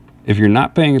If you're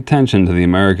not paying attention to the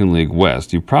American League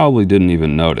West, you probably didn't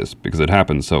even notice because it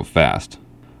happened so fast.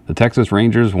 The Texas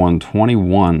Rangers won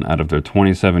 21 out of their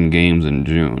 27 games in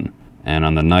June, and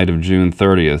on the night of June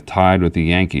 30th tied with the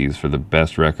Yankees for the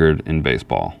best record in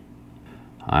baseball.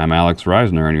 I'm Alex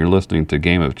Reisner, and you're listening to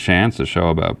Game of Chance, a show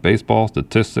about baseball,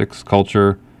 statistics,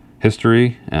 culture,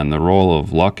 history, and the role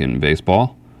of luck in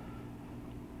baseball.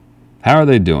 How are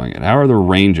they doing it? How are the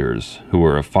Rangers, who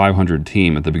were a 500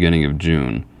 team at the beginning of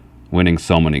June, winning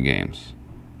so many games?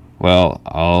 Well,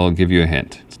 I'll give you a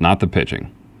hint. It's not the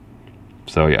pitching.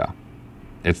 So yeah,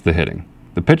 it's the hitting.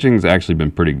 The pitching's actually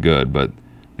been pretty good, but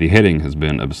the hitting has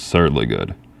been absurdly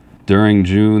good. During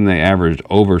June, they averaged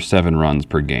over 7 runs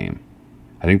per game.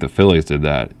 I think the Phillies did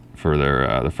that for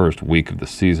their the first week of the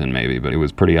season maybe, but it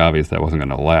was pretty obvious that wasn't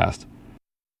going to last.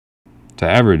 To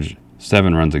average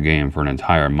 7 runs a game for an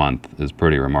entire month is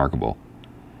pretty remarkable.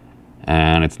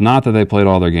 And it's not that they played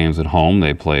all their games at home.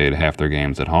 They played half their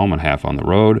games at home and half on the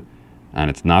road. And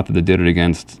it's not that they did it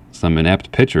against some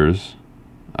inept pitchers.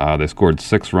 They scored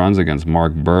 6 runs against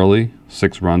Mark Buehrle,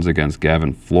 6 runs against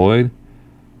Gavin Floyd,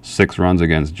 6 runs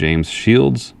against James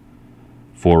Shields,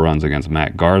 4 runs against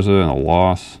Matt Garza in a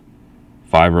loss,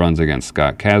 5 runs against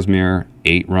Scott Kazmir,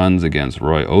 8 runs against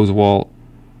Roy Oswalt,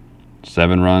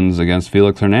 7 runs against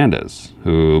Felix Hernandez,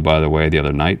 who, by the way, the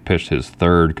other night pitched his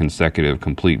 3rd consecutive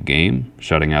complete game,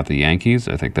 shutting out the Yankees.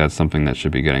 I think that's something that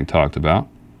should be getting talked about.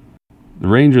 The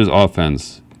Rangers'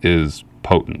 offense is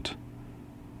potent.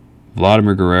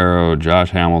 Vladimir Guerrero,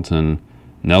 Josh Hamilton,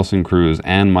 Nelson Cruz,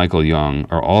 and Michael Young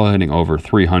are all hitting over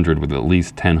 300 with at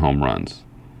least 10 home runs,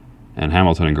 and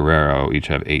Hamilton and Guerrero each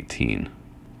have 18.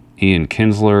 Ian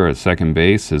Kinsler at second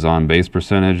base, his on-base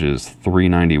percentage is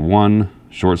 .391.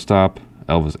 Shortstop,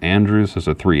 Elvis Andrus has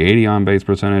a .380 on-base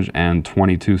percentage and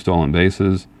 22 stolen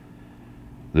bases.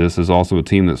 This is also a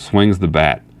team that swings the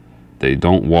bat. They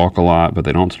don't walk a lot, but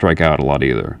they don't strike out a lot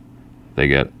either. They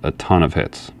get a ton of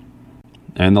hits.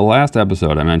 And in the last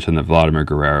episode, I mentioned that Vladimir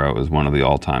Guerrero is one of the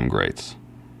all-time greats.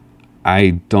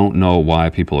 I don't know why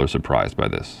people are surprised by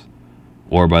this,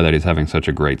 or by that he's having such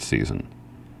a great season.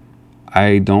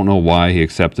 I don't know why he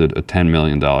accepted a $10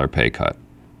 million pay cut.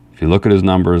 If you look at his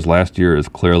numbers, last year is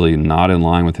clearly not in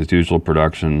line with his usual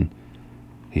production.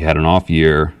 He had an off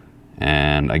year,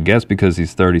 and I guess because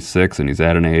he's 36 and he's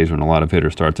at an age when a lot of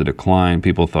hitters start to decline,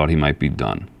 people thought he might be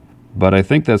done. But I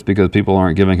think that's because people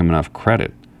aren't giving him enough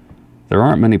credit. There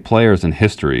aren't many players in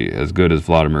history as good as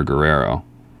Vladimir Guerrero.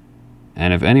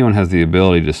 And if anyone has the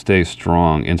ability to stay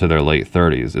strong into their late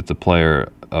 30s, it's a player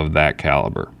of that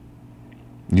caliber.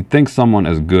 You'd think someone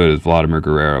as good as Vladimir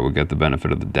Guerrero would get the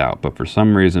benefit of the doubt, but for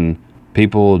some reason,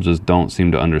 people just don't seem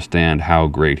to understand how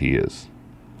great he is.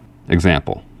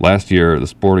 Example, last year, the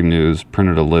Sporting News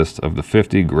printed a list of the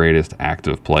 50 greatest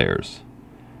active players.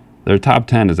 Their top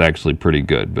 10 is actually pretty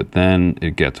good, but then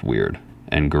it gets weird.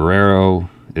 And Guerrero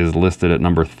is listed at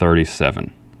number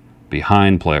 37,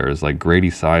 behind players like Grady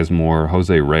Sizemore,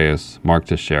 Jose Reyes, Mark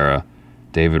Teixeira,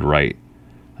 David Wright,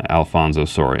 and Alfonso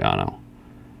Soriano.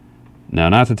 Now,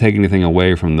 not to take anything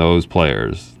away from those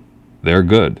players, they're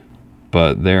good,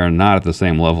 but they're not at the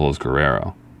same level as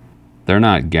Guerrero. They're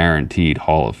not guaranteed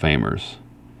Hall of Famers,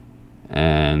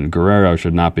 and Guerrero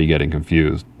should not be getting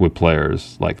confused with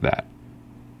players like that.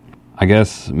 I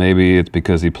guess maybe it's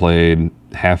because he played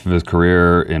half of his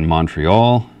career in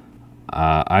Montreal.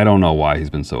 I don't know why he's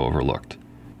been so overlooked.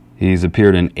 He's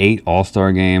appeared in 8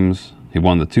 All-Star games. He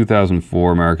won the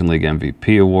 2004 American League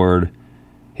MVP award.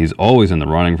 He's always in the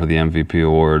running for the MVP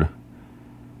award.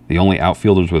 The only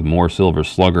outfielders with more Silver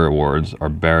Slugger awards are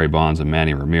Barry Bonds and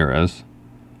Manny Ramirez.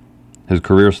 His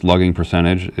career slugging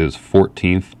percentage is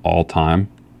 14th all-time.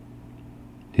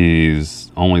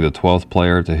 He's only the 12th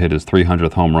player to hit his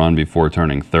 300th home run before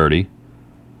turning 30.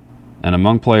 And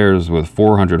among players with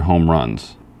 400 home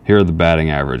runs, here are the batting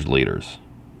average leaders: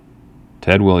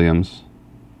 Ted Williams,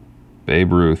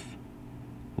 Babe Ruth,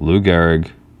 Lou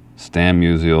Gehrig, Stan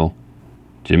Musial,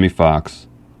 Jimmy Fox,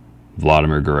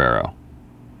 Vladimir Guerrero.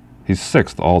 He's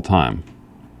 6th all-time.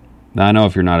 Now, I know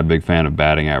if you're not a big fan of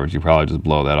batting average, you probably just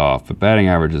blow that off, but batting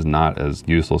average is not as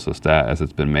useless a stat as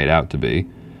it's been made out to be.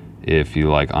 If you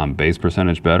like on-base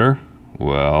percentage better,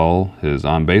 well, his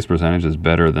on-base percentage is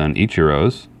better than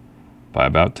Ichiro's by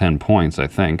about 10 points, I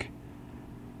think.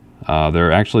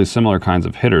 They're actually similar kinds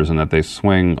of hitters in that they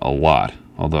swing a lot,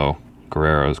 although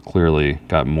Guerrero's clearly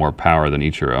got more power than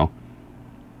Ichiro.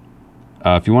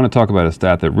 If you want to talk about a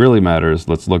stat that really matters,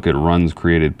 let's look at runs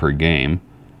created per game,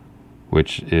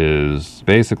 which is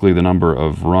basically the number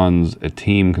of runs a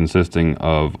team consisting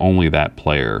of only that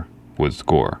player would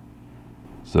score.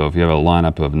 So if you have a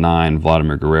lineup of 9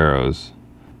 Vladimir Guerreros,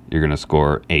 you're going to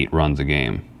score 8 runs a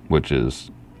game. which is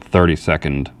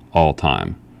 32nd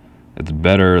all-time. It's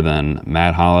better than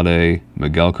Matt Holliday,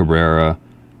 Miguel Cabrera,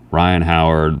 Ryan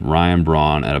Howard, Ryan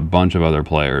Braun, and a bunch of other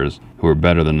players who are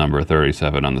better than number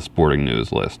 37 on the Sporting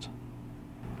News list.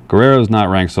 Guerrero's not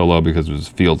ranked so low because of his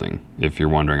fielding, if you're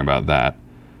wondering about that.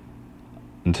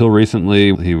 Until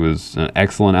recently, he was an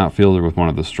excellent outfielder with one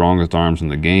of the strongest arms in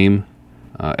the game.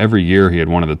 Every year he had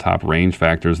one of the top range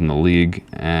factors in the league,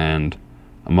 and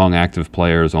among active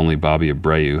players, only Bobby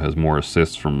Abreu has more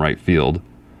assists from right field.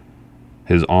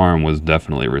 His arm was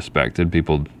definitely respected.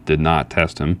 People did not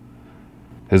test him.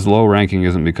 His low ranking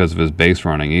isn't because of his base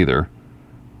running either.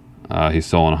 He's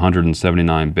stolen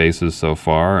 179 bases so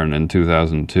far, and in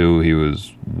 2002 he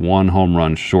was one home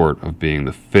run short of being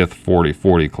the 5th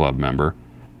 40-40 club member.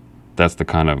 That's the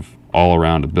kind of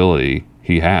all-around ability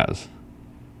he has.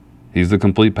 He's the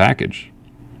complete package.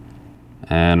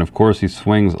 And of course he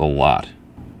swings a lot.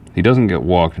 He doesn't get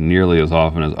walked nearly as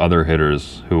often as other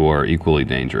hitters who are equally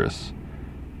dangerous.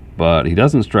 But he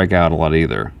doesn't strike out a lot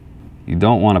either. You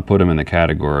don't want to put him in the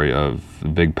category of the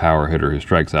big power hitter who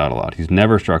strikes out a lot. He's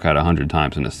never struck out 100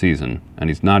 times in a season, and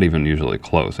he's not even usually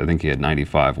close. I think he had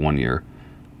 95 one year,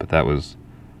 but that was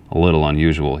a little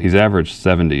unusual. He's averaged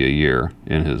 70 a year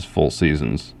in his full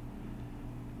seasons.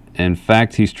 In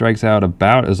fact, he strikes out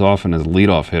about as often as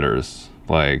leadoff hitters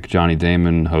like Johnny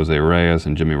Damon, Jose Reyes,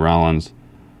 and Jimmy Rollins.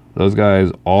 Those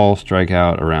guys all strike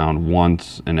out around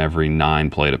once in every 9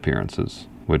 plate appearances,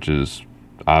 which is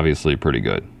obviously pretty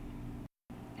good.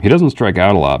 He doesn't strike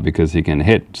out a lot because he can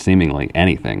hit seemingly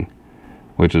anything,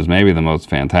 which is maybe the most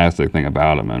fantastic thing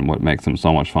about him and what makes him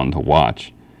so much fun to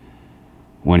watch.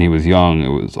 When he was young, it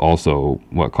was also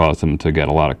what caused him to get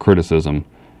a lot of criticism.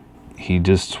 He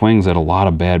just swings at a lot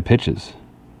of bad pitches.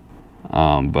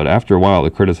 But after a while, the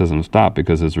criticism stopped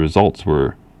because his results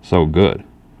were so good.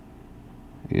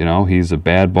 You know, he's a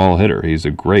bad ball hitter. He's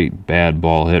a great bad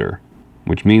ball hitter,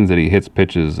 which means that he hits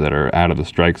pitches that are out of the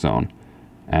strike zone.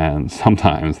 And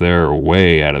sometimes they're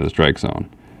way out of the strike zone.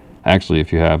 Actually,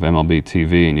 if you have MLB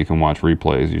TV and you can watch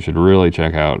replays, you should really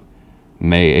check out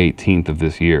May 18th of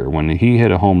this year when he hit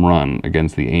a home run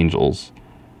against the Angels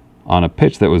on a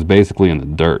pitch that was basically in the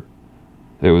dirt.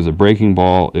 It was a breaking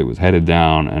ball, it was headed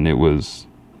down, and it was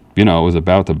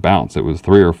about to bounce. It was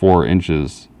 3 or 4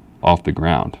 inches off the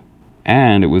ground.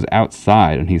 And it was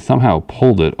outside, and he somehow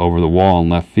pulled it over the wall in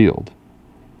left field.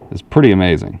 It's pretty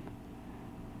amazing.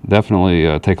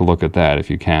 Definitely take a look at that if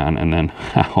you can. And then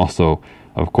also,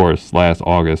 of course, last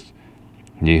August,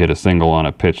 he hit a single on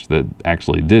a pitch that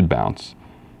actually did bounce.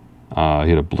 He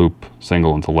hit a bloop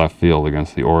single into left field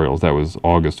against the Orioles. That was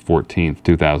August 14th,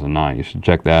 2009. You should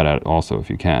check that out also if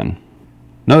you can.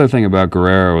 Another thing about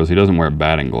Guerrero is he doesn't wear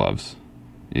batting gloves.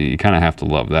 You kind of have to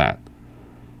love that.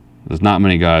 There's not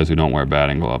many guys who don't wear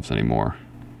batting gloves anymore.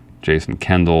 Jason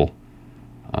Kendall,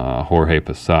 Jorge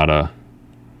Posada.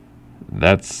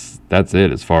 That's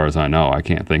it as far as I know. I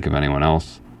can't think of anyone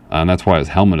else. And that's why his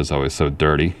helmet is always so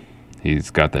dirty.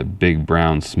 He's got that big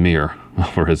brown smear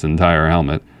over his entire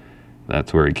helmet.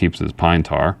 That's where he keeps his pine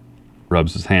tar.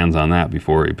 Rubs his hands on that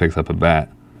before he picks up a bat.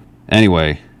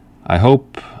 Anyway, I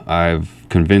hope I've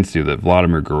convinced you that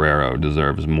Vladimir Guerrero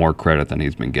deserves more credit than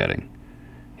he's been getting.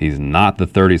 He's not the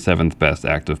 37th best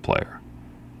active player.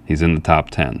 He's in the top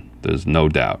 10. There's no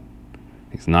doubt.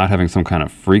 He's not having some kind of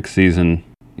freak season.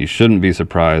 You shouldn't be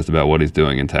surprised about what he's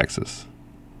doing in Texas.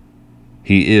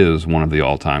 He is one of the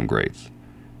all-time greats.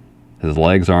 His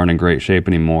legs aren't in great shape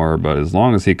anymore, but as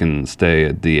long as he can stay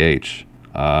at DH,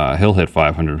 he'll hit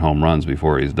 500 home runs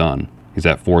before he's done. He's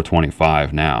at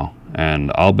 425 now,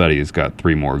 and I'll bet he's got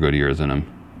 3 more good years in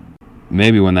him.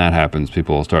 Maybe when that happens,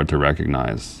 people will start to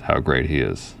recognize how great he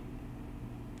is.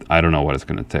 I don't know what it's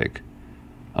going to take.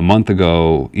 A month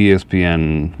ago,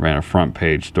 ESPN ran a front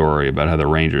page story about how the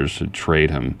Rangers should trade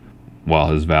him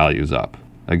while his value's up.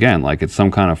 Again, like it's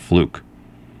some kind of fluke.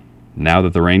 Now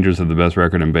that the Rangers have the best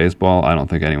record in baseball, I don't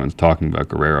think anyone's talking about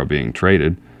Guerrero being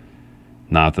traded.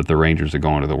 Not that the Rangers are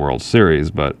going to the World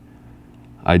Series, but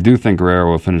I do think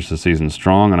Guerrero will finish the season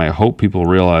strong, and I hope people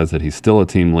realize that he's still a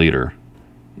team leader,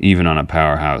 even on a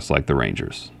powerhouse like the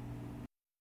Rangers.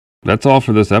 That's all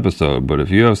for this episode, but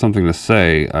if you have something to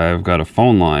say, I've got a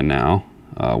phone line now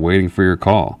waiting for your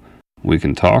call. We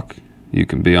can talk. You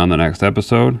can be on the next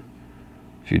episode.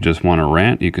 If you just want to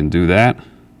rant, you can do that.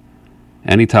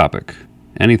 Any topic,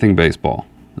 anything baseball.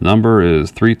 The number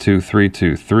is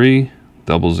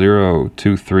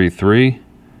 32323-00233.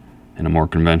 In a more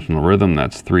conventional rhythm,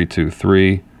 that's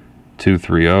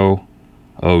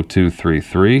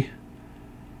 323-230-0233.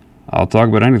 I'll talk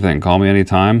about anything. Call me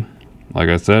anytime. Like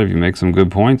I said, if you make some good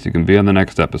points, you can be on the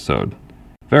next episode.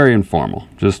 Very informal.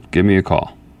 Just give me a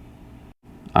call.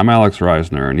 I'm Alex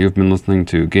Reisner, and you've been listening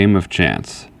to Game of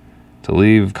Chance. To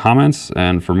leave comments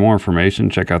and for more information,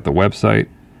 check out the website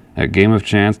at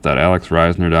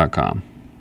gameofchance.alexreisner.com.